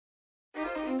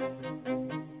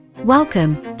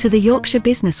Welcome to the Yorkshire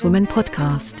Businesswoman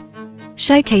Podcast,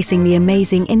 showcasing the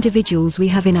amazing individuals we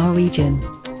have in our region.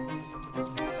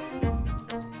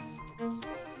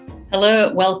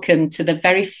 Hello, welcome to the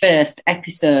very first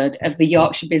episode of the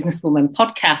Yorkshire Businesswoman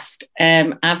Podcast.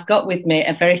 I've got with me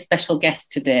a very special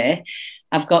guest today.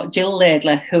 I've got Gill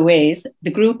Laidler, who is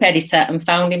the group editor and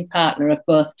founding partner of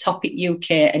both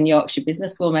TopicUK and Yorkshire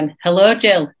Businesswoman. Hello,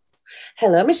 Gill.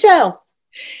 Hello, Michelle.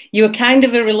 You were kind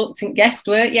of a reluctant guest,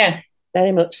 weren't you?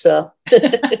 Very much so. So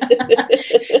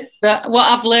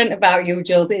what I've learned about you,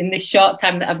 Gill, in this short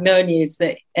time that I've known you is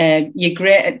that you're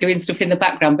great at doing stuff in the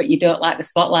background, but you don't like the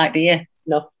spotlight, do you?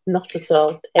 No, not at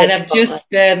all. And I've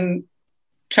just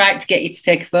tried to get you to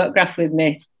take a photograph with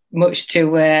me, much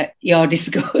to your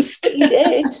disgust. You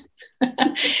did.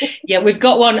 Yeah, we've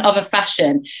got one of a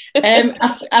fashion.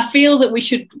 I feel that we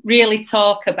should really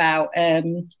talk about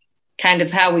kind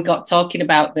of how we got talking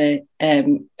about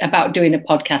about doing a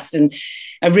podcast. And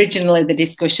originally the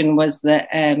discussion was that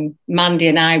Mandy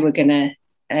and I were going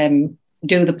to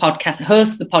do the podcast,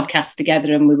 host the podcast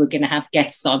together, and we were going to have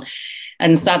guests on.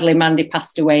 And sadly, Mandy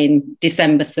passed away in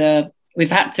December, so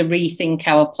we've had to rethink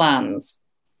our plans.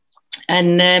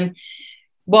 And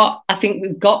what I think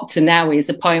we've got to now is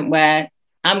a point where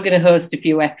I'm going to host a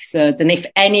few episodes, and if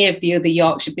any of the other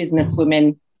Yorkshire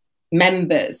Businesswomen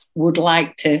members would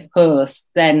like to host,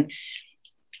 then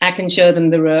I can show them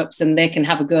the ropes and they can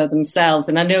have a go themselves.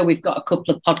 And I know we've got a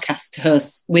couple of podcast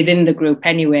hosts within the group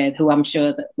anyway, who I'm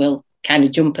sure that will kind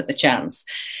of jump at the chance.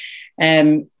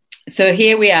 So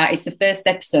here we are. It's the first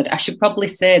episode. I should probably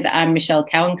say that I'm Michelle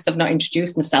Cowan because I've not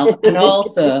introduced myself. And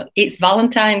also it's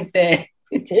Valentine's Day.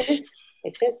 It is.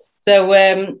 It is. So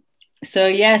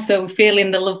we're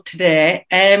feeling the love today.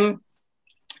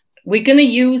 We're going to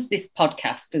use this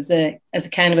podcast as a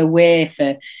kind of a way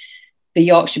for the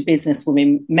Yorkshire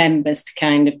Businesswomen members to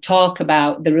kind of talk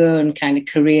about their own kind of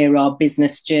career or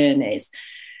business journeys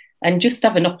and just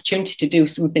have an opportunity to do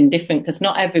something different, because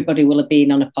not everybody will have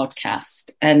been on a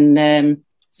podcast. And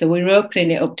so we're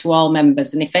opening it up to all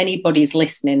members. And if anybody's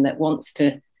listening that wants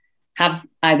to have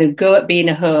either go at being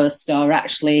a host or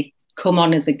actually come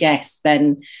on as a guest,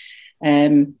 then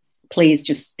please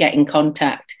just get in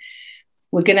contact.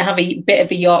 We're going to have a bit of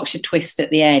a Yorkshire twist at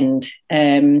the end.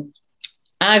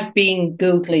 I've been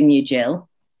Googling you, Gill.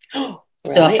 Oh,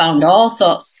 right. So I found all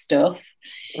sorts of stuff,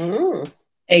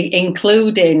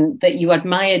 including that you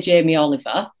admire Jamie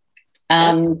Oliver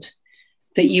and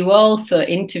that you also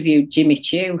interviewed Jimmy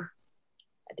Choo.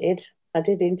 I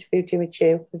did interview Jimmy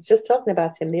Choo. I was just talking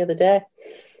about him the other day.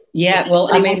 Yeah, well,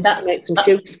 I mean, that's make some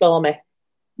shoots for me.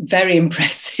 Very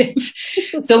impressive.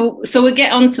 So we'll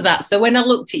get on to that. So when I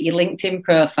looked at your LinkedIn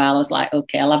profile, I was like,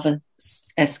 okay, I'll have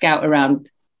a scout around.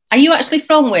 Are you actually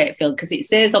from Wakefield? Because it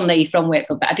says on there you're from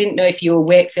Wakefield, but I didn't know if you were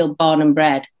Wakefield born and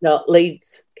bred. No,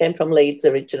 Leeds. Came from Leeds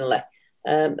originally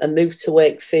and moved to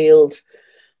Wakefield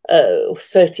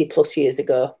 30 plus years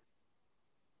ago.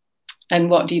 And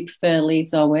what do you prefer,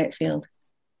 Leeds or Wakefield?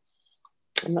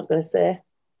 I'm not going to say.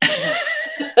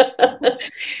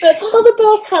 Well,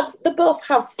 they both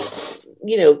have,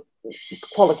 you know,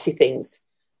 quality things.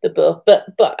 They both,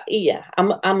 but yeah,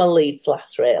 I'm a Leeds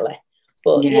lass really.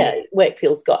 But yeah,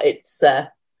 Wakefield's got its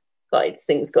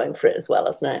things going for it as well,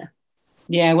 hasn't it?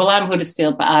 Yeah, well, I'm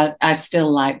Huddersfield, but I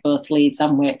still like both Leeds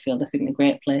and Wakefield. I think they're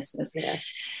great places. Yeah.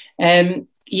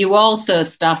 You also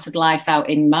started life out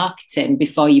in marketing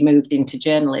before you moved into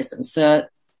journalism. So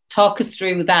talk us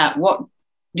through that. What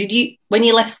did you, when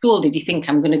you left school, did you think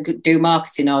I'm going to do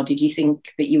marketing, or did you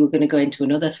think that you were going to go into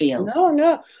another field?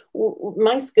 No.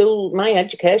 My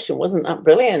education wasn't that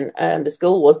brilliant. The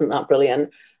school wasn't that brilliant.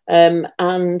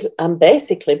 And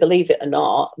basically, believe it or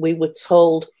not,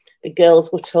 the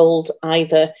girls were told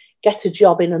either get a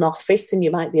job in an office and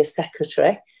you might be a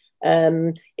secretary.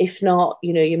 If not,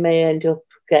 you know, you may end up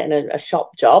getting a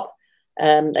shop job.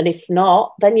 And if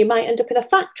not, then you might end up in a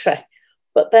factory.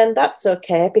 But then that's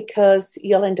okay, because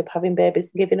you'll end up having babies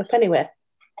and giving up anyway.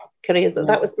 Careers. Yeah.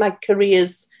 That was my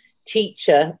careers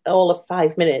teacher, all of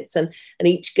 5 minutes. And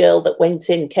each girl that went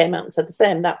in came out and said the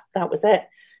same. That was it.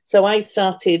 So I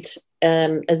started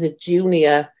as a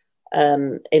junior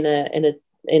in a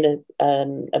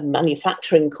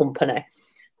manufacturing company,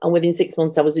 and within 6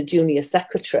 months I was a junior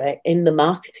secretary in the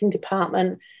marketing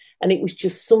department, and it was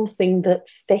just something that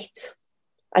fit.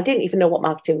 I didn't even know what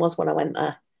marketing was when I went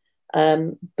there,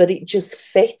 but it just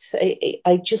fit.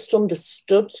 I just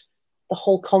understood the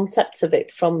whole concept of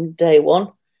it from day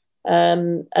one.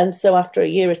 And so after a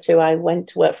year or two, I went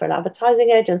to work for an advertising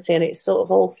agency, and it sort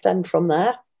of all stemmed from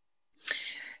there.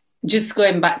 Just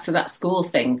going back to that school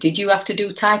thing, did you have to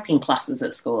do typing classes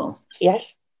at school?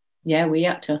 Yes. Yeah, we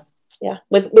had to. Yeah.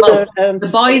 The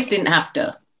boys didn't have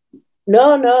to.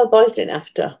 No, boys didn't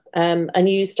have to. And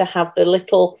you used to have the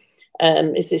little,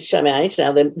 this is showing my age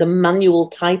now, the manual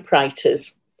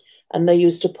typewriters. And they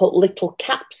used to put little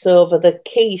caps over the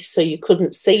keys so you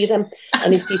couldn't see them.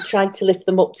 And if you tried to lift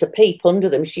them up to peep under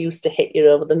them, she used to hit you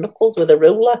over the knuckles with a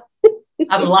ruler.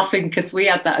 I'm laughing because we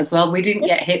had that as well. We didn't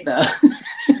get hit, though.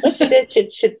 Well, she did.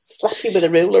 She'd slap you with a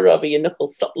ruler over your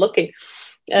knuckles. Stop looking.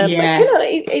 But,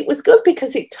 it was good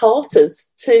because it taught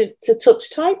us to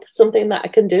touch type, something that I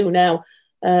can do now.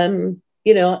 And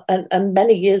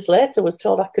many years later was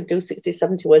told I could do 60,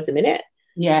 70 words a minute.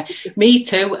 Yeah, me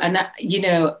too. And,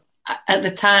 at the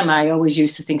time, I always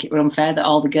used to think it was unfair that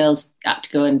all the girls had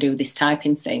to go and do this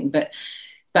typing thing. But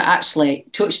actually,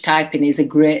 touch typing is a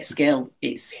great skill.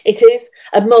 It is.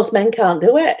 And most men can't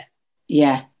do it.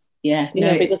 Yeah.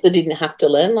 Because they didn't have to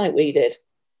learn like we did.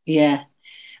 Yeah.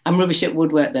 I'm rubbish at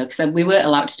woodwork, though, because we weren't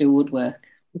allowed to do woodwork.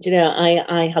 Do you know,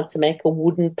 I had to make a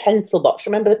wooden pencil box.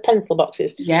 Remember the pencil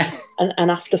boxes? Yeah.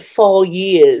 And after 4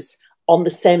 years on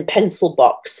the same pencil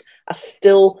box, I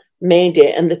still made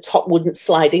it and the top wouldn't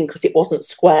slide in because it wasn't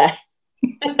square.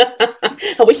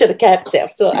 I wish I'd have kept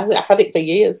it. I had it for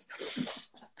years.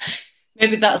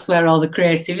 Maybe that's where all the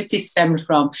creativity stemmed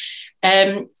from.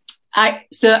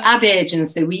 So ad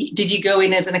agency, did you go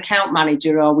in as an account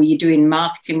manager or were you doing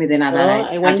marketing within ad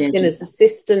agency? I went in as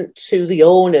assistant to the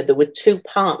owner. There were 2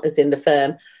 partners in the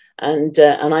firm and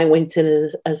I went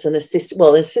in as an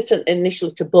assistant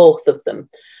initially to both of them.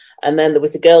 And then there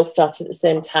was a girl started at the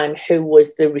same time who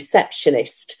was the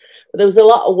receptionist. But there was a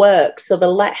lot of work, so they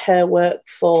let her work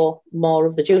for more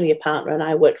of the junior partner and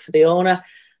I worked for the owner.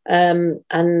 And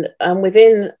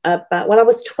within about, when I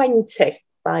was 20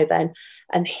 by then,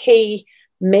 and he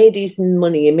made his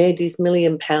money, he made his £1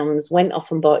 million, went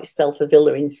off and bought himself a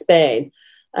villa in Spain.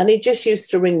 And he just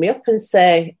used to ring me up and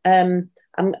say, I'm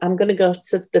going to go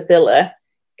to the villa.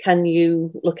 Can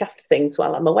you look after things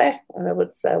while I'm away? And I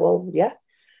would say, well, yeah.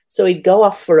 So he'd go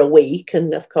off for a week,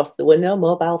 and of course there were no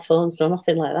mobile phones, no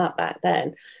nothing like that back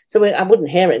then. So I wouldn't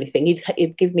hear anything.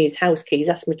 He'd give me his house keys,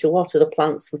 ask me to water the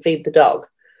plants and feed the dog,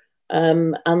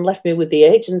 and left me with the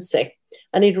agency.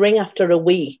 And he'd ring after a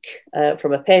week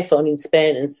from a payphone in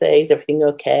Spain and say, is everything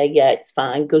okay? Yeah, it's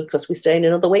fine, good, because we're staying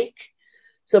another week.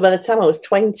 So by the time I was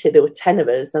 20, there were 10 of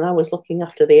us, and I was looking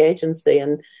after the agency,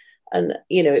 and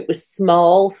it was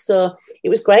small, so it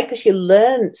was great because you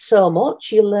learned so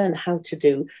much. You learned how to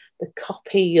do the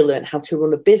copy, you learned how to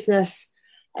run a business,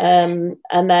 and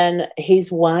then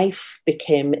his wife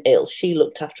became ill. She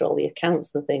looked after all the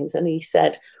accounts and things, and he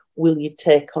said, will you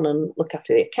take on and look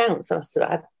after the accounts? And I said,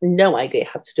 I have no idea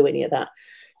how to do any of that.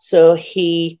 So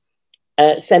he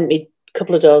sent me a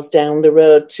couple of doors down the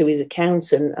road to his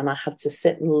accountant, and I had to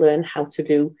sit and learn how to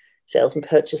do sales and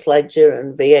purchase ledger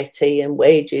and VAT and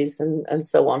wages and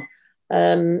so on.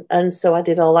 And so I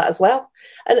did all that as well.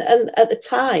 And at the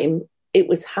time, it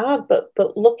was hard, but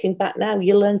looking back now,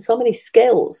 you learn so many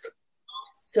skills.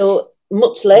 So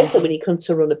much later, when you come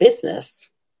to run a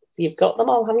business, you've got them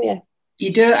all, haven't you?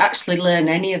 You don't actually learn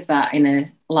any of that in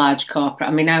a large corporate.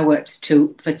 I mean, I worked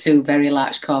for 2 very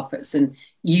large corporates, and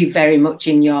you very much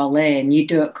in your lane. You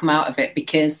don't come out of it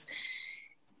because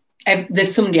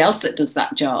there's somebody else that does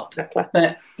that job. Exactly.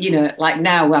 But, like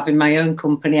now having my own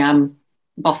company, I'm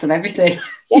boss of everything.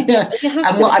 Yeah,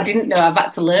 and what I didn't know, I've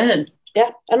had to learn.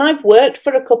 Yeah, and I've worked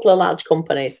for a couple of large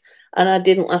companies and I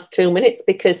didn't last 2 minutes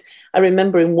because I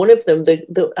remember in one of them,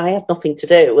 I had nothing to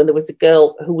do, and there was a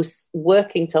girl who was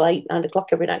working till 8, 9 o'clock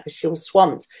every night because she was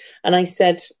swamped. And I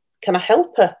said, can I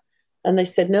help her? And they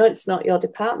said, no, it's not your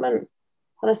department.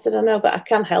 And I said, I know, but I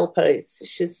can help her.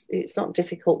 It's not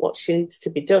difficult what she needs to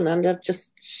be done. And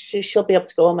she'll be able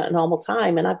to go home at a normal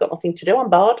time. And I've got nothing to do on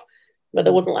board, but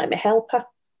they wouldn't let me help her.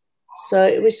 So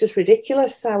it was just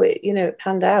ridiculous how it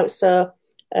panned out. So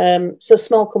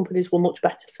small companies were much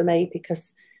better for me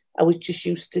because I was just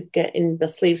used to getting my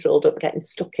sleeves rolled up, getting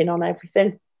stuck in on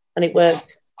everything, and it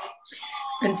worked.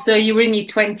 And so you were in your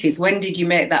 20s. When did you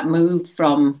make that move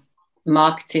from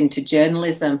marketing to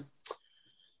journalism?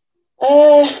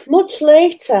 Much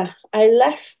later. I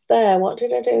left there. What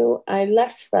did I do? I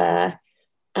left there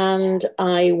and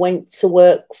I went to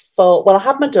work I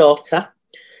had my daughter.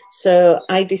 So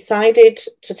I decided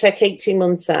to take 18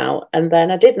 months out, and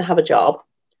then I didn't have a job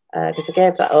because I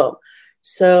gave that up.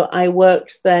 So I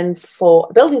worked then for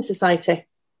a building society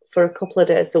for a couple of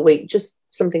days a week, just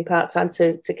something part-time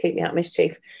to keep me out of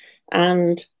mischief,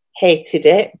 and hated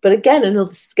it. But again,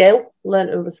 learned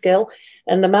another skill.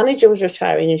 And the manager was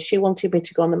retiring and she wanted me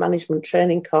to go on the management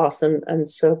training course and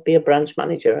so be a branch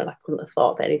manager. And I couldn't have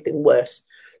thought of anything worse.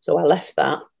 So I left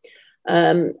that.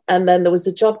 And then there was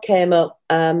a job came up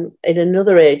in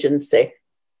another agency.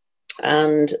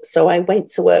 And so I went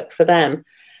to work for them.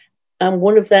 And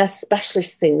one of their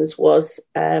specialist things was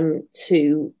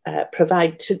to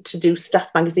provide, to do staff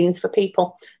magazines for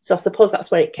people. So I suppose that's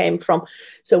where it came from.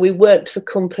 So we worked for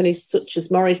companies such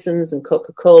as Morrison's and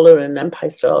Coca-Cola and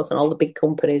Empire Stores and all the big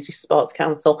companies, Sports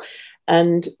Council.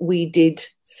 And we did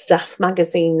staff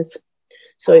magazines.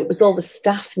 So it was all the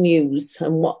staff news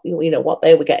and what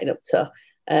they were getting up to.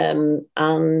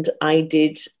 And I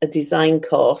did a design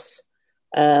course.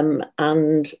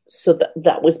 And so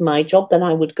that was my job. Then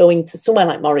I would go into somewhere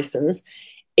like Morrison's,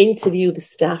 interview the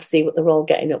staff, see what they're all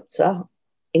getting up to,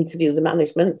 interview the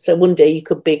management. So one day you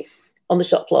could be on the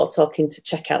shop floor talking to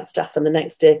checkout staff, and the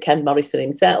next day Ken Morrison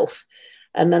himself.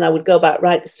 And then I would go back,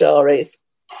 write the stories,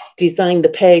 design the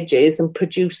pages, and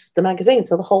produce the magazine.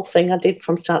 So the whole thing I did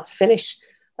from start to finish.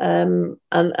 And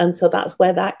so that's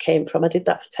where that came from. I did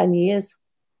that for 10 years.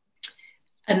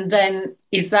 And then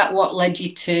is that what led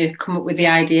you to come up with the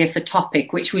idea for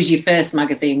Topic, which was your first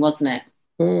magazine, wasn't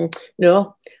it?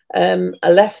 No.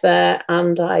 I left there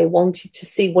and I wanted to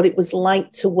see what it was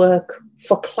like to work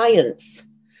for clients.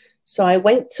 So I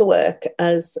went to work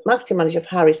as marketing manager for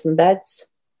Harrison Beds,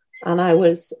 and I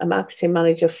was a marketing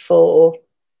manager for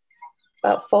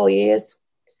about 4 years,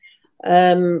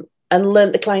 and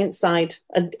learnt the client side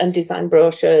and design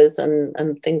brochures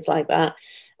and things like that.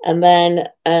 And then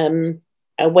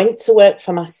I went to work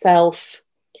for myself,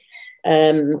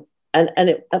 and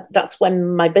that's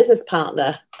when my business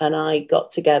partner and I got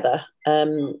together.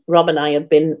 Rob and I had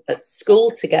been at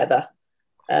school together,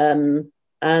 and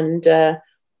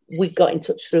we got in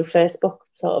touch through Facebook,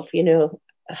 sort of,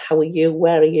 how are you,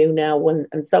 where are you now,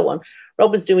 and so on.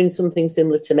 Rob was doing something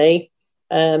similar to me,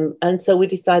 and so we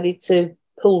decided to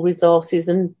pool resources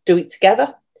and do it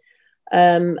together.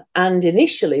 And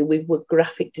initially we were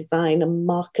graphic design and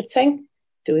marketing,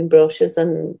 doing brochures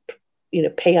and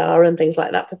PR and things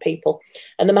like that for people.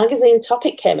 And the magazine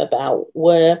Topic came about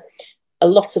where a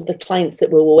lot of the clients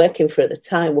that we were working for at the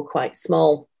time were quite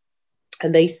small,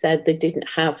 and they said they didn't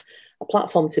have a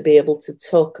platform to be able to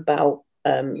talk about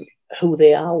who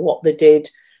they are, what they did.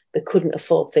 They couldn't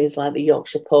afford things like the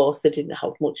Yorkshire Post. They didn't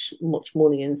have much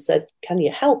money, and said, can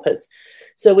you help us?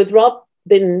 So with Rob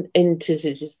being in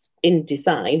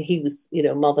design, he was,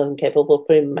 more than capable of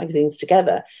putting magazines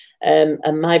together, and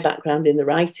my background in the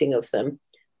writing of them,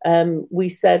 we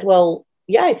said, well,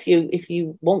 yeah, if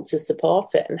you want to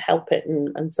support it and help it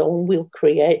and so on, we'll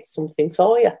create something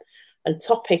for you. And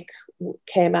Topic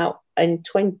came out in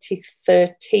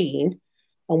 2013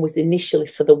 and was initially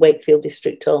for the Wakefield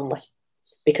district only,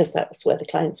 because that was where the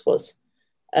clients was.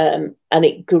 And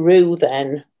it grew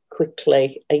then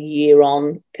quickly. A year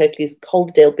on, Kirklees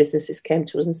Calderdale businesses came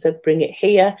to us and said, bring it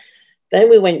here. Then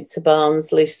we went to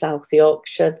Barnsley, South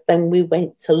Yorkshire. Then we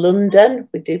went to London.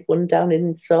 We did one down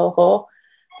in Soho.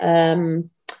 Then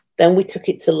we took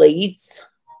it to Leeds.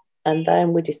 And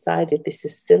then we decided this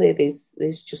is silly.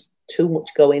 There's just too much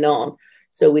going on.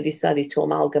 So we decided to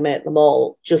amalgamate them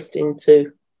all just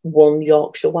into one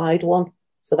Yorkshire-wide one.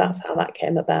 So that's how that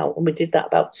came about. And we did that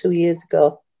about 2 years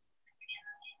ago.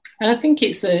 And I think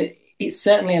it's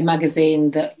certainly a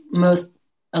magazine that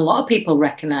a lot of people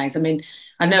recognise. I mean,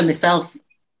 I know myself,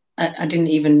 I didn't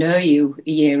even know you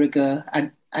a year ago.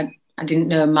 I didn't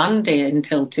know Mandy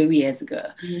until 2 years ago.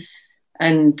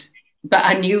 But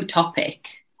I knew Topic.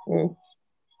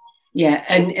 Yeah,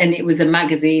 and it was a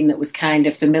magazine that was kind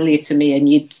of familiar to me, and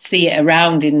you'd see it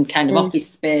around in kind of office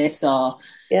space, or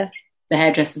the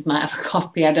hairdressers might have a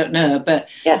copy, I don't know. But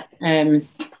I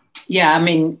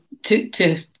mean,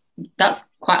 to that's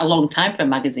quite a long time for a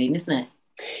magazine, isn't it?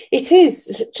 It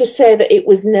is, to say that it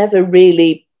was never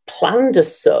really planned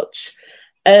as such,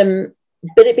 but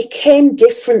it became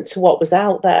different to what was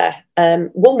out there.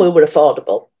 One, we were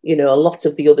affordable. A lot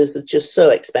of the others are just so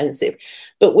expensive.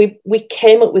 But we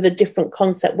came up with a different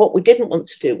concept. What we didn't want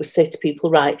to do was say to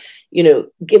people, right,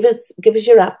 give us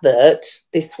your advert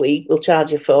this week, we'll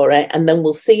charge you for it, and then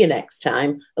we'll see you next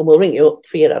time and we'll ring you up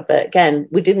for your advert again.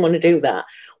 We didn't want to do that.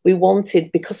 We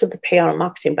wanted, because of the PR and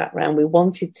marketing background, we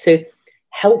wanted to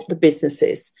help the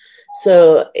businesses.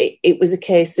 So it was a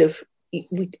case of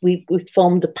we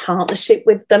formed a partnership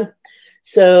with them.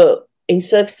 So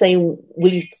instead of saying,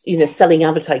 will you, selling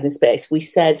advertising space, we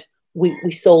said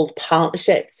we sold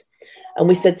partnerships. And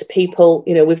we said to people,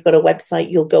 we've got a website,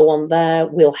 you'll go on there,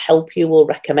 we'll help you, we'll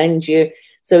recommend you.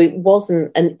 So it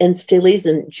wasn't, and still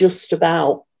isn't, just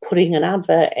about putting an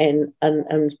advert in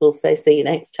and we'll say, see you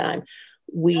next time.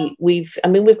 We've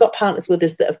got partners with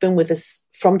us that have been with us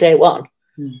from day one.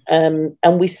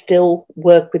 And we still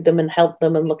work with them and help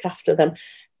them and look after them.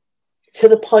 to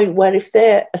the point where if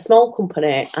they're a small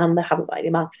company and they haven't got any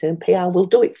marketing and PR, we'll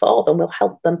do it for them, we'll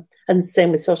help them. And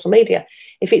same with social media.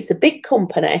 If it's a big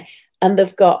company and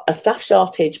they've got a staff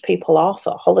shortage, people off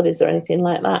at holidays or anything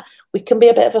like that, we can be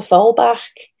a bit of a fallback.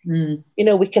 You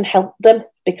know, we can help them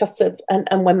because of,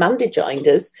 and when Mandy joined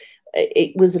us,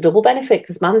 it was a double benefit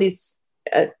because Mandy's,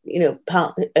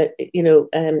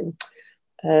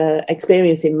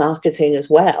 experience in marketing as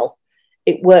well.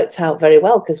 It worked out very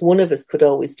well because one of us could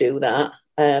always do that.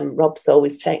 Rob's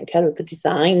always taken care of the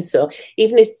design. So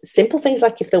even if simple things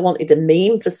like if they wanted a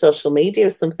meme for social media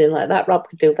or something like that, Rob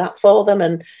could do that for them.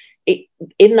 And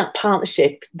in that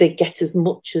partnership, they get as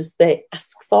much as they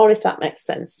ask for, if that makes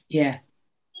sense. Yeah.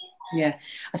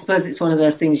 I suppose it's one of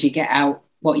those things you get out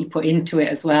what you put into it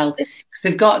as well, because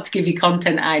they've got to give you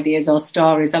content ideas or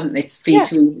stories, haven't they, for you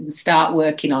to start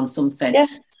working on something.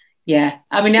 Yeah.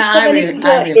 I mean, I really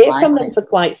hear like from them for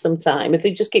quite some time. If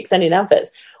they just keep sending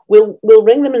adverts, we'll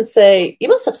ring them and say, you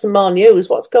must have some more news.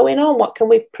 What's going on? What can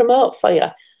we promote for you?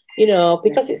 You know,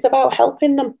 because it's about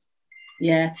helping them.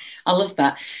 Yeah, I love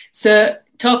that. So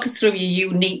talk us through your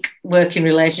unique working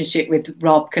relationship with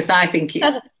Rob, because I think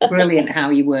it's brilliant how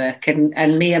you work.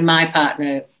 And me and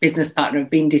my business partner, have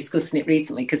been discussing it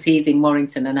recently because he's in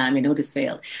Warrington and I'm in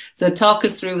Huddersfield. So talk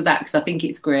us through that because I think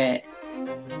it's great.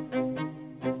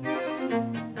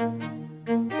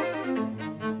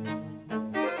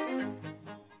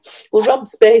 Well,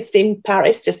 Rob's based in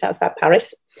Paris, just outside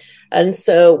Paris. And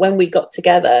so when we got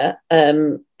together,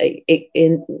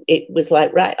 it was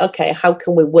like, right, okay, how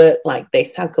can we work like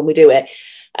this? How can we do it?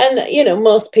 And, you know,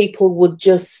 most people would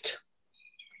just,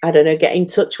 I don't know, get in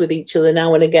touch with each other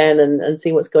now and again and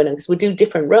see what's going on, because we do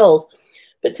different roles.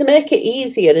 But to make it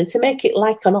easier and to make it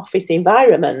like an office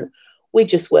environment, we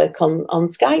just work on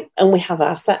Skype and we have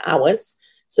our set hours.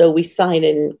 So we sign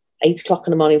in 8 o'clock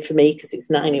in the morning for me because it's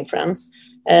 9 in France.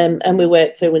 And we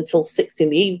work through until 6 in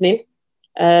the evening.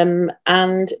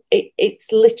 And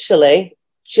it's literally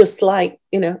just like,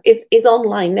 you know, it's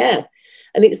online now.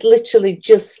 And it's literally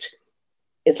just,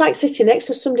 it's like sitting next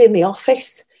to somebody in the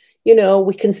office. You know,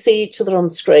 we can see each other on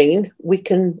screen. We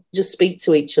can just speak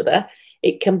to each other.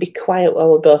 It can be quiet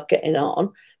while we're both getting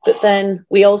on. But then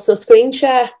we also screen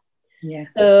share. Yeah.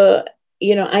 So,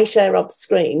 you know, I share Rob's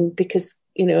screen because,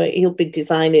 you know, he'll be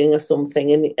designing or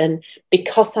something. And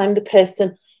because I'm the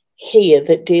person here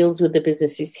that deals with the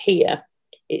businesses here,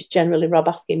 it's generally Rob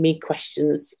asking me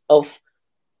questions of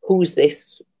who's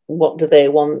this, what do they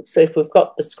want. So if we've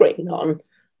got the screen on,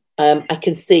 I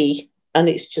can see, and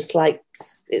it's just like,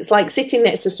 it's like sitting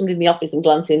next to somebody in the office and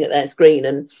glancing at their screen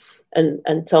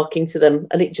and talking to them,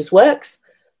 and it just works.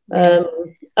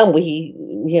 And we,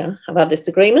 you know, have our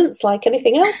disagreements like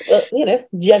anything else, but, you know,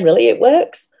 generally it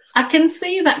works. I can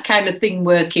see that kind of thing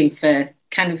working for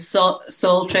kind of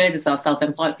sole traders or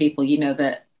self-employed people, you know,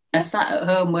 that are sat at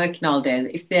home working all day.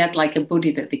 If they had like a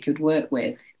buddy that they could work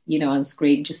with, you know, on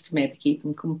screen, just to maybe keep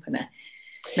them company.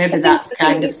 Maybe that's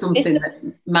kind of something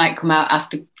that might come out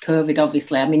after COVID,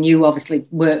 obviously. I mean, you obviously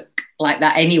work like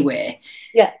that anyway.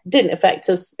 Yeah, didn't affect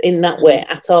us in that way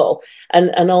at all.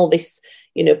 And all this,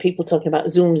 you know, people talking about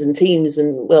Zooms and Teams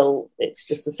and, well, it's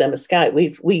just the same as Skype.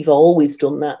 We've always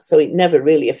done that. So it never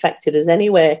really affected us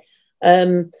anyway.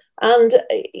 And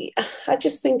I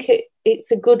just think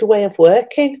it's a good way of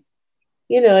working.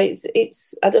 You know,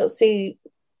 it's I don't see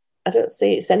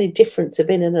it's any different to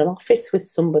being in an office with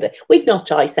somebody. We'd no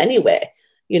choice anyway.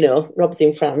 You know, Rob's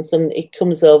in France and he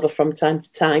comes over from time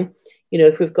to time. You know,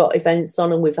 if we've got events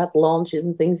on and we've had launches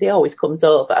and things, he always comes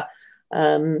over.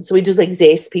 So he does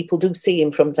exist. People do see him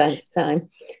from time to time.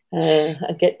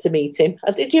 I get to meet him.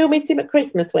 Did you meet him at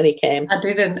Christmas when he came? I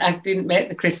didn't make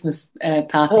the Christmas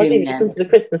party. Oh, didn't come to the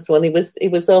Christmas one. He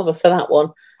was over for that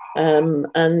one.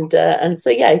 And so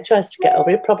yeah, he tries to get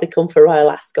over. He'll probably come for Royal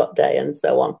Ascot Day and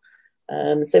so on.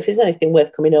 So if there's anything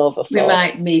worth coming over for, we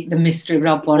might meet the mystery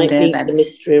Rob one day. Then the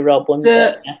mystery Rob one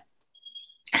day. Yeah.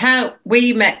 How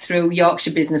we met through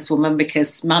Yorkshire Businesswoman,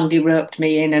 because Mandy roped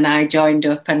me in and I joined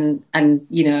up, and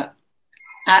you know,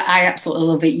 I absolutely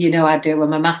love it. You know, I do.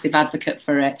 I'm a massive advocate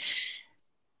for it.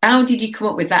 How did you come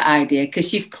up with that idea?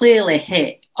 Because you've clearly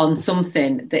hit on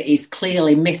something that is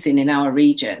clearly missing in our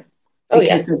region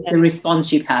because of the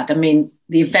response you've had. I mean,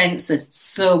 the events are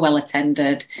so well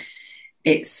attended.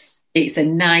 It's a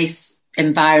nice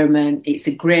environment. It's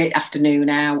a great afternoon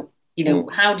out. You know,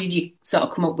 how did you sort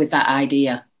of come up with that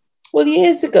idea? Well,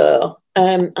 years ago,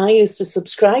 I used to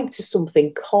subscribe to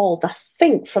something called, I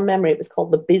think from memory, it was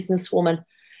called The Businesswoman.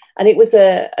 And it was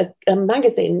a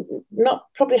magazine,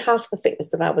 not probably half the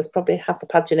thickness of ours, probably half the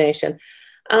pagination.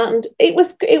 And it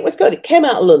was good. It came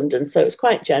out of London, so it was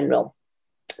quite general.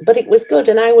 But it was good.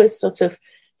 And I was sort of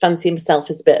fancy myself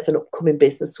as a bit of an upcoming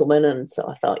businesswoman, and so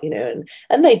I thought,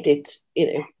 and they did,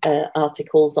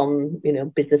 articles on,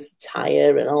 business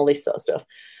attire and all this sort of stuff.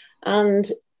 And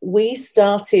I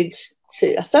started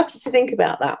to think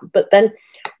about that. But then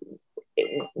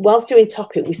whilst doing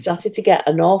Topic, we started to get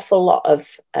an awful lot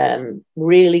of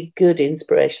really good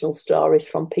inspirational stories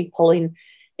from people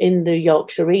in the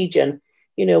Yorkshire region,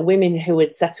 women who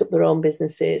had set up their own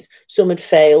businesses. Some had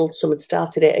failed, some had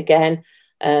started it again.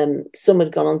 Some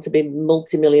had gone on to be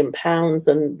multi-million pounds,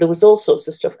 and there was all sorts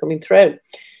of stuff coming through.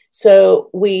 So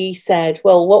we said,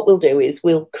 well, what we'll do is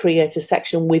we'll create a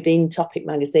section within Topic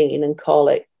magazine and call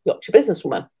it Yorkshire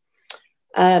Businesswoman.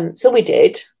 So we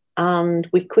did, and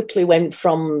we quickly went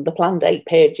from the planned 8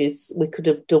 pages. We could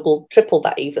have doubled, tripled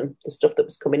that even, the stuff that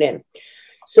was coming in.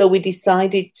 So we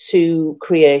decided to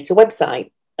create a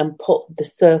website and put the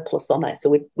surplus on there.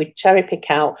 So we'd cherry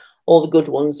pick out all the good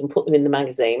ones and put them in the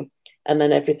magazine. And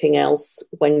then everything else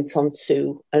went on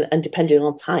to, and depending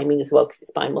on timing as well, because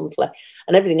it's bi-monthly,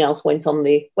 and everything else went on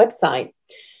the website.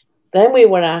 Then we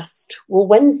were asked, well,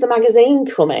 when's the magazine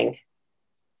coming?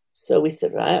 So we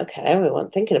said, right, okay, we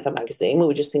weren't thinking of a magazine. We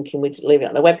were just thinking we'd leave it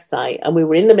on a website. And we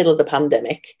were in the middle of the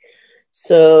pandemic.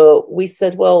 So we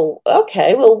said, well,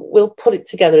 okay, we'll put it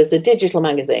together as a digital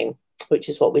magazine, which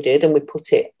is what we did, and we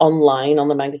put it online on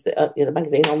the magazine, the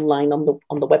magazine online on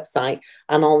the website,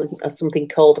 and on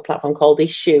a platform called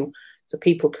Issue, so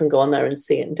people can go on there and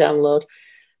see it and download.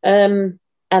 And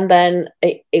then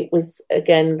it was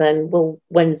again. Then, well,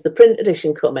 when's the print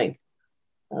edition coming?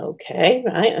 Okay,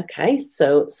 right, okay.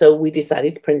 So we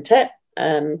decided to print it.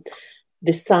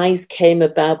 The size came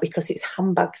about because it's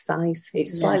handbag size.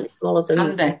 It's slightly smaller than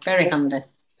handy, very handy.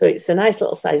 So it's a nice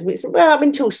little size.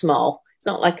 Too small. It's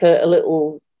not like a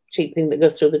little cheap thing that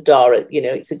goes through the door.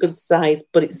 It's a good size,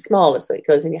 but it's smaller, so it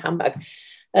goes in your handbag.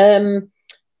 And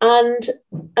then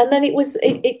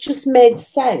it just made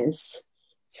sense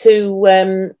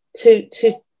to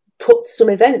put some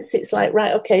events. It's like,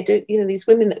 right, okay, these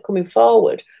women that are coming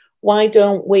forward, why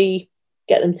don't we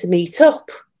get them to meet up?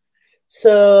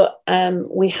 So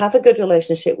we have a good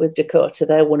relationship with Dakota.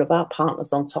 They're one of our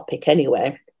partners on Topic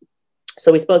anyway.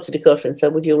 So we spoke to Dakota and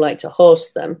said, would you like to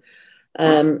host them?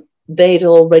 They'd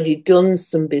already done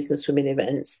some businesswomen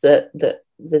events that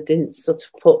didn't sort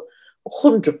of put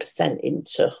 100%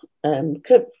 into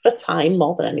for time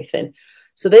more than anything.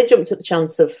 So they jumped at the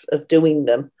chance of doing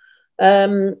them.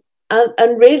 And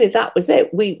really that was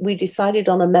it. We decided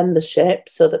on a membership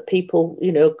so that people,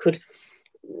 could.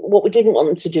 What we didn't want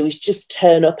them to do is just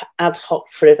turn up ad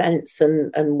hoc for events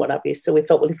and what have you. So we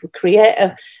thought, well, if we create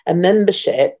a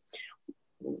membership,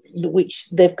 which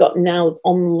they've got now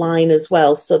online as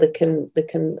well, so they can,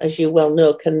 as you well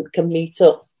know, can meet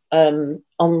up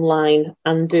online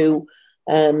and do,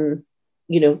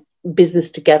 business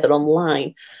together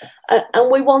online.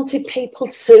 And we wanted people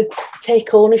to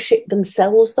take ownership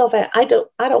themselves of it. I don't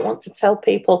want to tell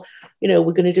people, we're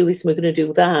going to do this and we're going to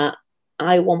do that.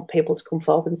 I want people to come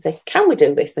forward and say, can we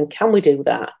do this and can we do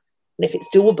that? And if it's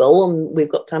doable and we've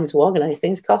got time to organise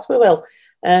things, of course we will.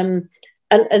 And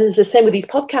it's the same with these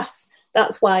podcasts.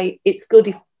 That's why it's good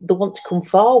if they want to come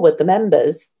forward, the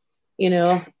members,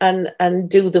 and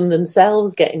do them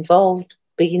themselves, get involved,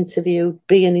 be interviewed,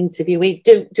 be an interviewee,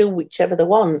 do whichever they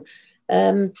want.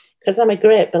 Because I'm a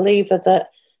great believer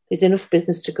that there's enough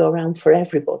business to go around for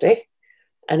everybody.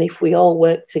 And if we all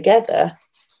work together,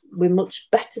 we're much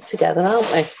better together,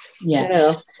 aren't we?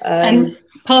 Yeah. And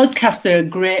podcasts are a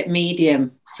great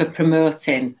medium for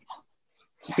promoting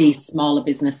these smaller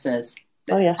businesses.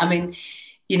 Oh, yeah. I mean,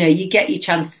 you get your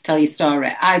chance to tell your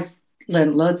story. I've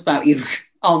learned loads about you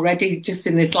already just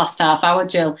in this last half hour,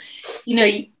 Jill.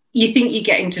 You think you're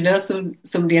getting to know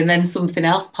somebody and then something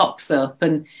else pops up,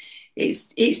 and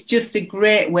it's just a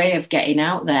great way of getting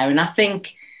out there. And I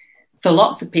think for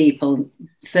lots of people,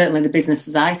 certainly the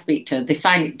businesses I speak to, they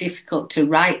find it difficult to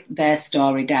write their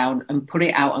story down and put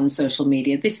it out on social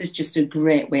media. This is just a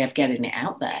great way of getting it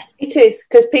out there. It is,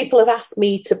 because people have asked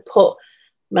me to put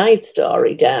my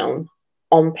story down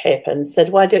on paper and said,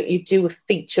 why don't you do a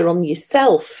feature on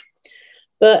yourself?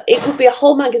 But it would be a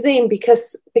whole magazine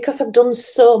because I've done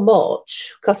so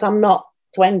much, because I'm not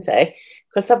 20,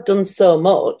 because I've done so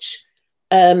much.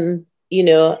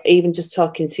 Even just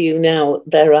talking to you now,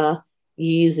 there are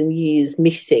years and years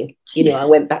missing. I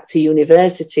went back to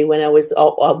university I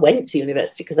went to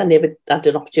university because I never had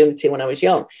an opportunity when I was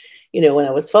young, when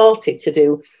I was 40 to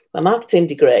do my marketing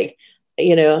degree.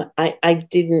 I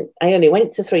only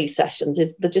went to 3 sessions.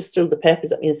 They just threw the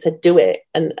papers at me and said, do it.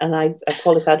 And I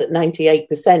qualified at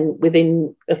 98%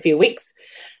 within a few weeks.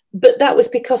 But that was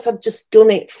because I'd just done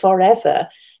it forever.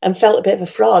 and felt a bit of a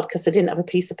fraud because I didn't have a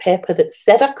piece of paper that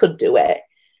said I could do it.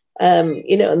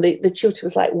 You know, and the tutor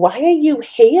was like, why are you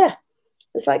here?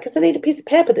 It's like, because I need a piece of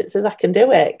paper that says I can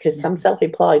do it because I'm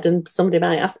self-employed and somebody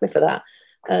might ask me for that.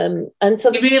 And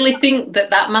so you really think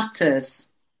that matters?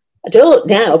 I don't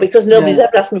now, because nobody's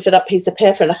ever asked me for that piece of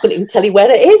paper and I couldn't even tell you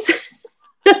where it is.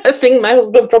 I think my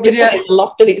husband probably put it in the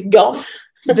loft and it's gone.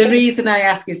 The reason I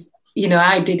ask is, you know,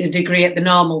 I did a degree at the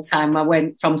normal time. I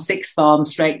went from sixth form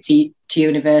straight to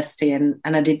university and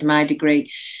I did my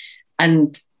degree.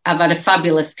 And I've had a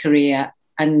fabulous career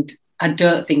and I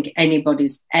don't think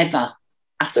anybody's ever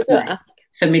asked me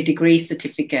for my degree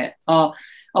certificate or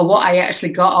what I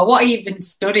actually got or what I even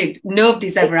studied.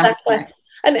 Nobody's ever asked me.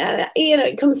 And you know,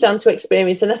 it comes down to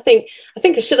experience. And I think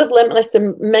I should have learnt my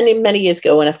lesson many years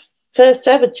ago when I first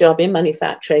ever job in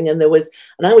manufacturing. And I was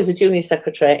a junior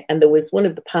secretary, and there was one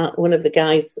of the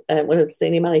guys, one of the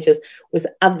senior managers, was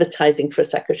advertising for a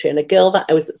secretary, and a girl that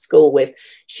I was at school with,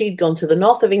 she'd gone to the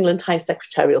North of England High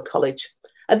Secretarial College,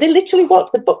 and they literally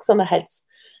walked with books on their heads.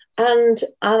 And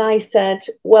I said,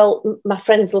 well, my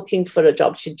friend's looking for a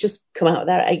job. She'd just come out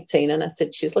there at 18, and I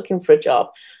said, she's looking for a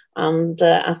job. And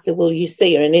I said, will you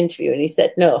see her in an interview? And he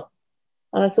said, no.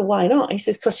 And I said, why not? He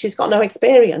says, because she's got no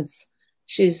experience.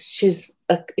 She's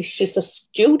a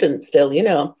student still, you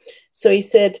know. So he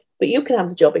said, but you can have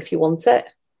the job if you want it.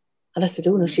 And I said,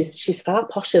 oh no, she's far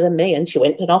posher than me, and she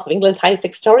went to North of England High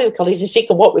Secretarial College, and she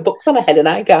can walk with books on her head and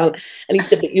I can't. And he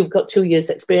said, but you've got 2 years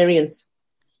experience.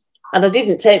 And I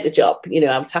didn't take the job, you know.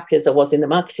 I was happy as I was in the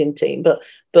marketing team, but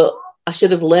I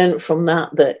should have learned from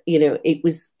that, you know, it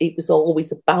was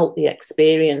always about the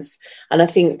experience. And I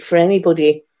think for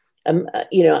anybody,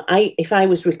 you know, if I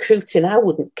was recruiting, I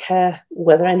wouldn't care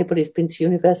whether anybody's been to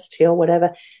university or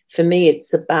whatever. For me,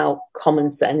 it's about common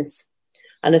sense.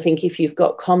 And I think if you've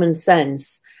got common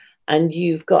sense and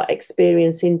you've got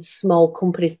experience in small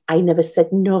companies, I never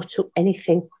said no to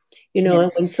anything. You know,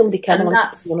 when somebody came on,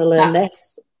 I want to learn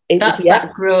this. That's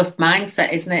that growth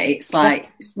mindset, isn't it? It's like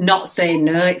not saying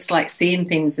no. It's like seeing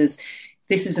things as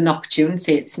this is an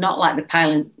opportunity. It's not like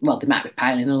they might be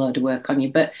piling a load of work on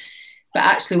you, but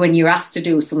actually when you're asked to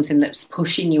do something that's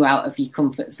pushing you out of your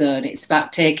comfort zone, it's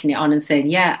about taking it on and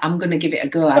saying, yeah, I'm going to give it a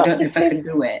go. I don't know if I can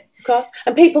do it. Of course.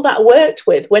 And people that I worked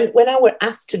with, when I were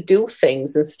asked to do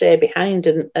things and stay behind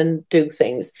and do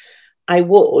things, I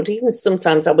would. Even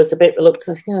sometimes I was a bit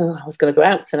reluctant. I was going to go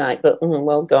out tonight, but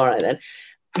well, go all right then.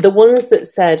 The ones that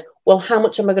said, well, how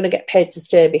much am I going to get paid to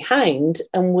stay behind?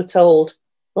 And were told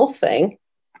nothing,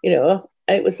 you know,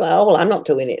 it was like, oh, well, I'm not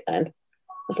doing it then. I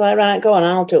was like, right, go on,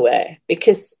 I'll do it.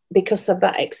 Because of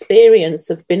that experience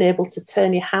of being able to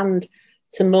turn your hand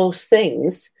to most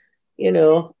things, you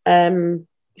know,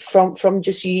 from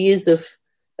just years of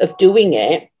doing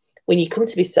it. When you come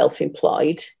to be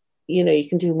self-employed, you know, you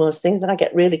can do most things. And I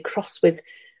get really cross with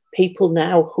people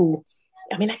now who,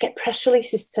 I mean, I get press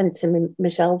releases sent to me,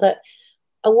 Michelle, that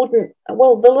I wouldn't,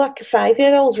 well, they're like a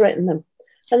 5-year-old's written them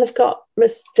and they've got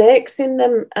mistakes in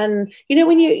them. And,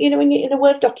 when you're in a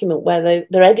Word document where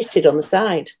they're edited on the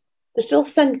side, they still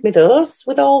send me those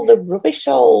with all the rubbish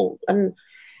and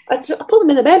I put them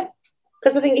in the bin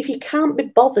because I think if you can't be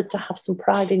bothered to have some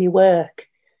pride in your work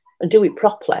and do it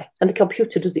properly, and the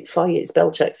computer does it for you, it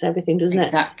spell checks and everything, doesn't it?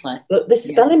 Exactly. But there's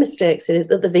spelling mistakes in it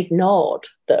that they've ignored,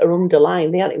 that are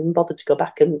underlined. They haven't even bothered to go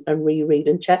back and reread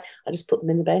and check. I just put them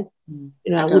in the bin.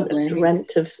 I wouldn't have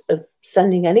dreamt of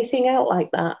sending anything out like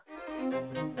that.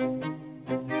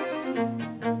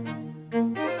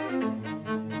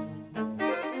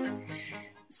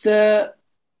 So,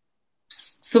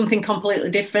 something completely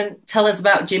different. Tell us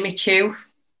about Jimmy Choo.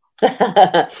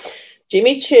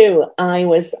 Jimmy Choo, I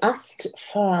was asked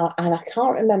for, and I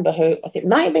can't remember who, I think it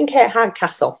might have been Kate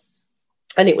Hardcastle,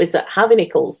 and it was at Harvey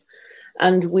Nichols,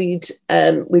 and we'd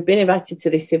been invited to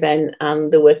this event,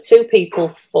 and there were 2 people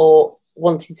for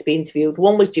wanting to be interviewed.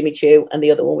 One was Jimmy Choo, and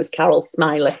the other one was Carol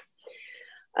Smiley.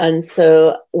 And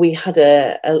so we had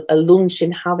a lunch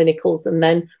in Harvey Nichols, and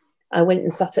then I went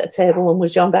and sat at a table and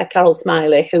was joined by Carol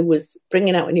Smiley, who was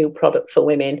bringing out a new product for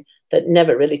women that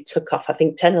never really took off. I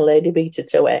think 10 a lady beat her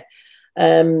to it.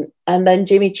 And then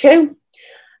Jimmy Choo,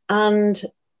 and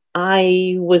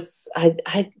I'd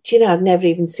never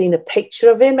even seen a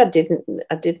picture of him. I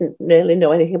didn't really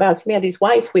know anything about him. He had his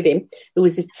wife with him, who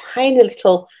was a tiny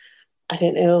little, I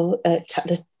don't know,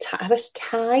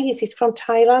 Thai. Is he from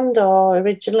Thailand or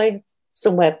originally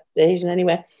somewhere Asian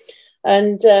anyway?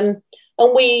 And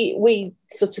we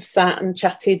sort of sat and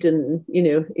chatted, and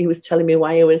he was telling me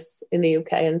why he was in the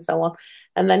UK and so on.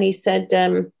 And then he said,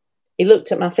 he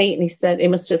looked at my feet and he said, he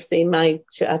must have seen I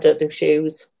don't do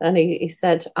shoes. And he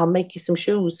said, I'll make you some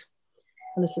shoes.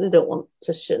 And I said, I don't want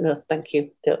to, no, thank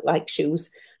you, don't like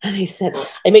shoes. And he said,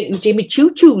 I make you Jimmy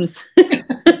Choo shoes.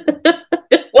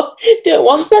 Don't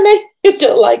want any,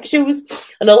 don't like shoes.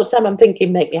 And all the time I'm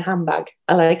thinking, make me a handbag.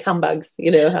 I like handbags,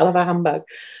 I'll have a handbag.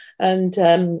 And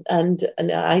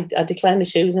I declined the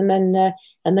shoes, and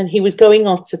then he was going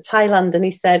off to Thailand, and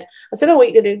he said, I said, oh, what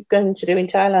are you going to do in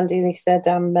Thailand? And he said,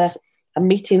 I'm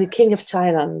meeting the King of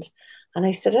Thailand. And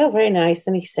I said, oh, very nice.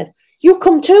 And he said, you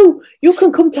come too. You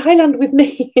can come to Thailand with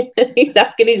me. He's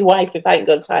asking his wife if I can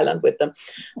go to Thailand with them.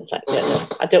 I was like, no,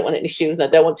 I don't want any shoes, and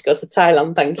I don't want to go to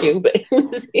Thailand, thank you. But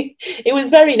it was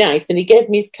very nice, and he gave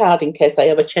me his card in case I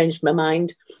ever changed my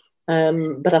mind.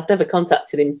 But I've never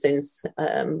contacted him since.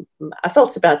 I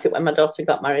thought about it when my daughter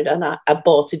got married, and I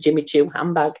bought a Jimmy Choo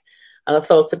handbag, and I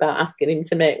thought about asking him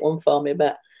to make one for me,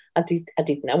 but I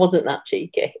didn't. I wasn't that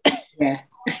cheeky. Yeah.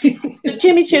 But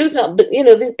Jimmy Choo's not. But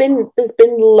there's been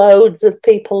loads of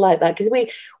people like that, because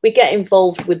we get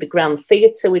involved with the Grand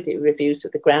Theatre. We do reviews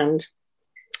with the Grand,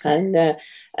 and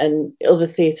other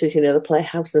theatres, the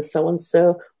Playhouse and so on.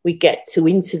 So we get to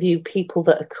interview people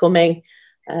that are coming.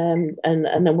 And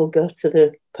then we'll go to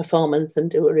the performance and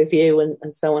do a review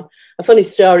and so on. A funny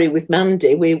story with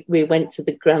Mandy, we went to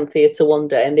the Grand Theatre one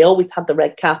day, and they always had the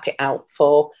red carpet out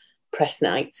for press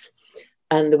nights,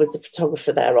 and there was a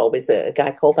photographer there, always a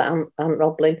guy called Ant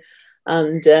Roblin,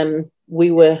 and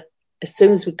we were, as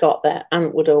soon as we got there,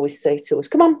 Ant would always say to us,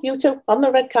 come on, you two, on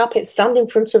the red carpet, stand in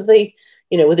front of the,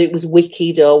 whether it was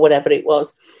Wicked or whatever it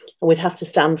was, and we'd have to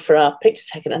stand for our picture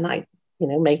taken, and I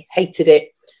hated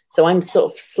it. So I'm sort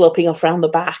of sloping off around the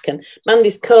back, and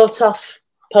Mandy's coat off,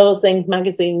 posing,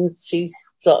 magazines, she's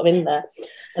sort of in there.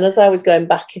 And as I was going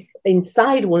back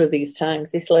inside one of these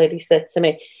times, this lady said to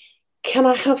me, can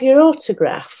I have your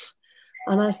autograph?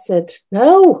 And I said,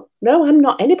 no, I'm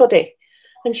not anybody.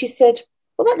 And she said,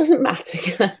 well, that doesn't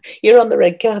matter. You're on the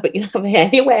red carpet, you can have it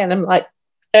anyway. And I'm like,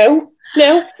 no,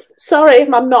 sorry,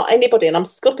 I'm not anybody. And I'm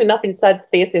scuttling off inside the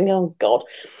theatre and going, oh, God.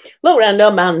 Look around,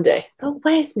 no Mandy. Oh,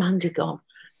 where's Mandy gone?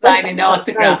 Signing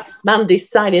autographs. Mandy's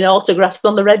signing autographs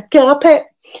on the red carpet.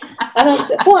 And I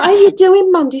said, what are you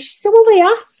doing, Mandy? She said, well, they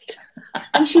asked.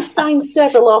 And she signed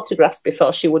several autographs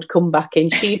before she would come back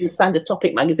in. She even signed a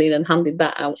Topic magazine and handed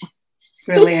that out.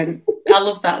 Brilliant. I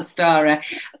love that story.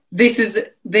 This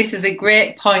is a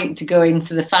great point to go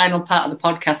into the final part of the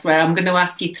podcast, where I'm going to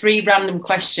ask you 3 random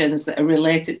questions that are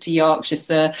related to Yorkshire.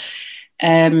 So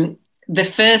the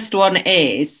first one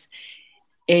is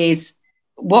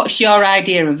what's your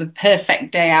idea of a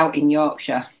perfect day out in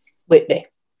Yorkshire? Whitby.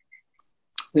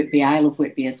 I love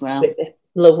Whitby as well. Whitby.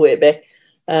 Love Whitby.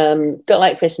 Don't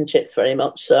like fish and chips very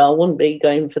much, so I wouldn't be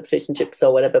going for the fish and chips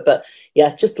or whatever. But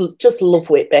yeah, just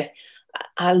love Whitby.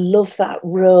 I love that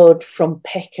road from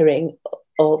Pickering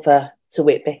over to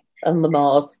Whitby and the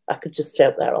moors. I could just stay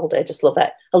up there all day. Just love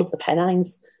it. I love the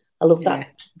Pennines. I love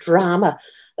that drama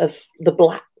of the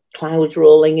black clouds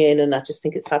rolling in, and I just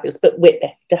think it's fabulous. But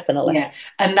Whitby, definitely. Yeah,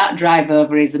 and that drive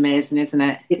over is amazing, isn't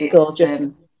it? It's gorgeous.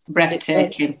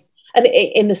 Breathtaking. And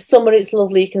in the summer, it's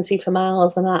lovely. You can see for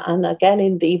miles, and again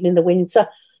in the evening, in the winter,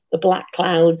 the black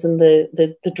clouds and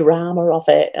the drama of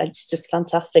it. It's just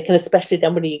fantastic. And especially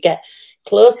then when you get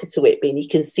closer to Whitby and you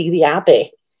can see the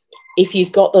Abbey, if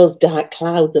you've got those dark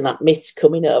clouds and that mist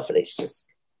coming over, it's just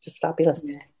fabulous.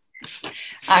 Yeah.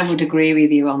 I would agree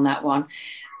with you on that one.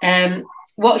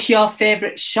 What's your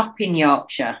favourite shop in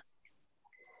Yorkshire?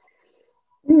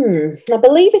 Now,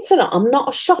 believe it or not, I'm not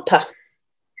a shopper.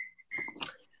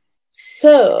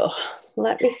 So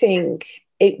let me think.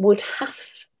 It would have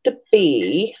to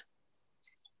be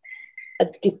a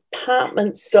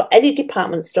department store, any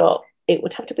department store. It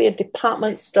would have to be a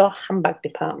department store handbag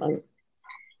department.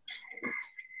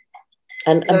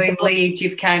 And in Leeds,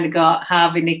 you've kind of got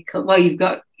Harvey Nichols. Well, you've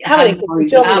got Harvey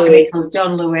Nichols,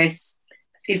 John Lewis.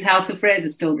 Is House of Fraser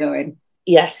still going?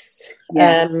 Yes.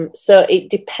 Yeah. So it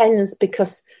depends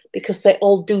because they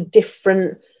all do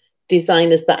different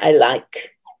designers that I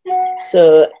like.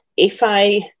 So if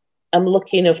I am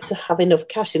lucky enough to have enough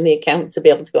cash in the account to be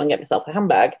able to go and get myself a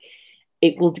handbag,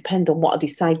 it will depend on what I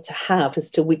decide to have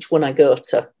as to which one I go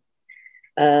to.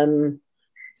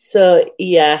 So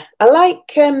yeah, I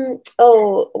like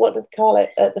what do they call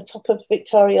it at the top of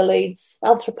Victoria Leeds?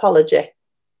 Anthropology.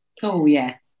 Oh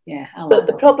yeah. But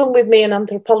the problem with me and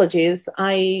Anthropology is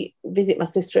I visit my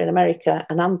sister in America,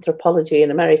 and Anthropology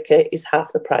in America is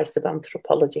half the price of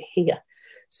Anthropology here.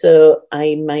 So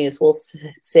I may as well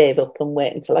save up and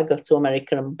wait until I go to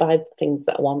America and buy the things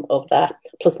that I want over there.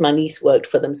 Plus my niece worked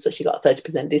for them, so she got a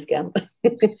 30% discount.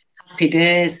 Happy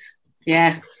days.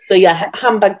 Yeah. So yeah,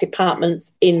 handbag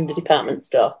departments in the department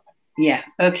store. Yeah.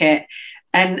 Okay.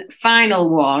 And final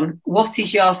one, what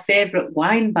is your favourite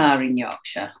wine bar in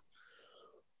Yorkshire?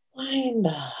 Wine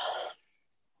bar.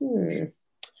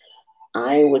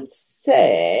 I would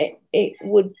say it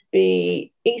would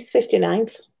be East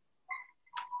 59th.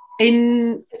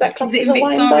 Is that classed as a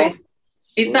wine bar?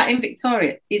 Is that in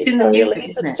Victoria? It's Victoria in the new bit,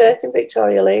 isn't it? Upstairs in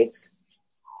Victoria Leeds.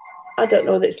 I don't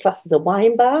know whether it's classed as a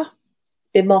wine bar.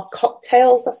 Be more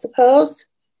cocktails, I suppose.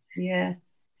 Yeah.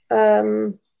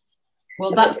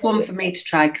 Well, that's one for me to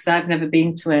try because I've never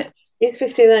been to it. East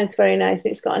 59 is very nice.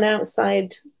 It's got an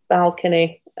outside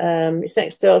balcony. It's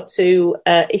next door to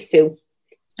Isu.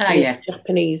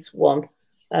 Japanese one.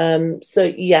 So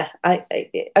yeah, I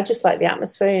just like the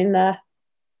atmosphere in there.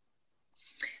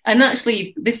 And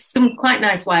actually, there's some quite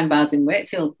nice wine bars in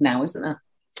Wakefield now, isn't there?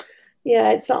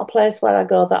 Yeah, it's not a place where I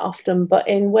go that often, but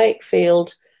in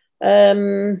Wakefield,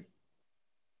 yeah,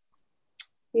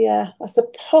 I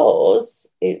suppose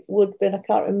it would be, I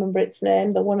can't remember its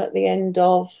name, the one at the end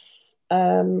of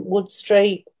Wood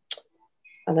Street.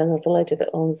 I don't know the lady that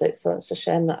owns it, so it's a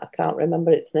shame that I can't remember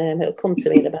its name. It'll come to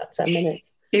me in about 10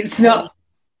 minutes. It's not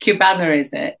Cubana,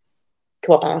 is it?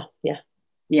 Cubana, yeah.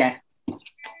 Yeah.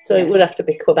 So it would have to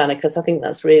be Cubana because I think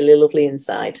that's really lovely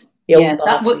inside.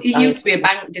 It used to be a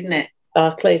bank, didn't it?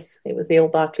 Barclays. It was the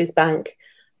old Barclays Bank.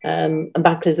 And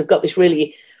Barclays have got this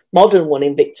really modern one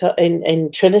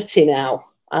in Trinity now.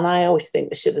 And I always think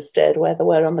they should have stayed where they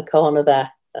were on the corner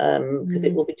there because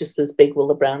it will be just as big, will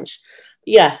the branch.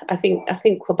 Yeah, I think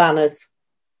Cubana's,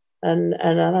 and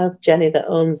I know Jenny that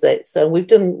owns it. So we've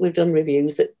done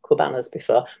reviews at Cubana's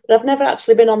before, but I've never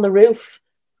actually been on the roof.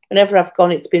 Whenever I've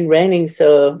gone, it's been raining,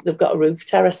 so they've got a roof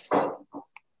terrace,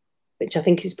 which I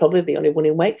think is probably the only one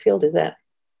in Wakefield, is it?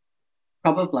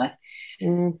 Probably.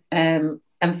 And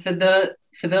for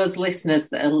those listeners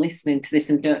that are listening to this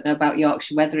and don't know about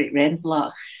Yorkshire weather, it rains a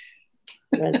lot.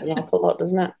 It rains an awful lot,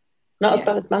 doesn't it? Not as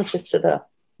bad as Manchester, though.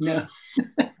 No.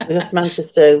 We go to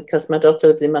Manchester because my daughter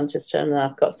lives in Manchester, and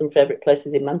I've got some favourite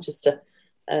places in Manchester.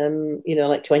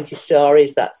 Like 20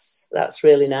 Stories. That's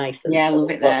really nice. I love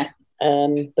it there.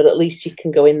 But at least you can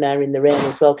go in there in the rain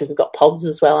as well because they've got pods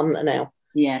as well, haven't they now?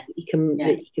 Yeah, you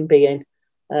can be in.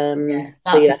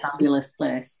 That's a fabulous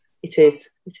place. It is.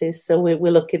 So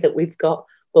we're lucky that we've got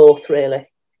both, really.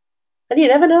 And you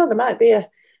never know, there might be a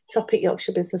Topic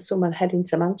Yorkshire Businesswoman heading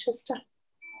to Manchester.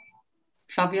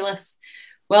 Fabulous.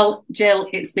 Well, Gill,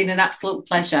 it's been an absolute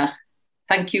pleasure.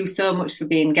 Thank you so much for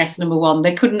being guest number one.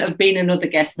 There couldn't have been another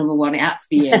guest number one. It had to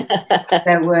be you.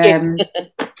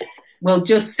 We'll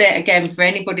just say it again, for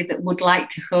anybody that would like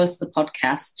to host the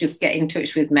podcast, just get in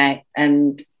touch with me.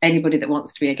 And anybody that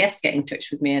wants to be a guest, get in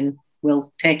touch with me and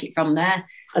we'll take it from there.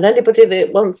 And anybody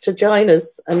that wants to join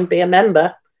us and be a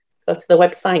member, go to the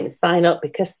website and sign up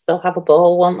because they'll have a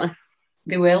ball, won't they?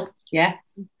 They will. Yeah,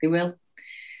 they will.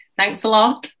 Thanks a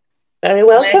lot. Very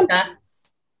welcome. Later.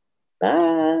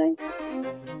 Bye.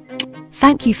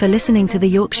 Thank you for listening to the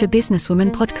Yorkshire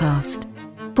Businesswoman podcast.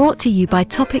 Brought to you by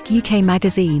TopicUK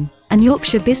magazine and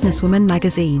Yorkshire Businesswoman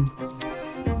magazine.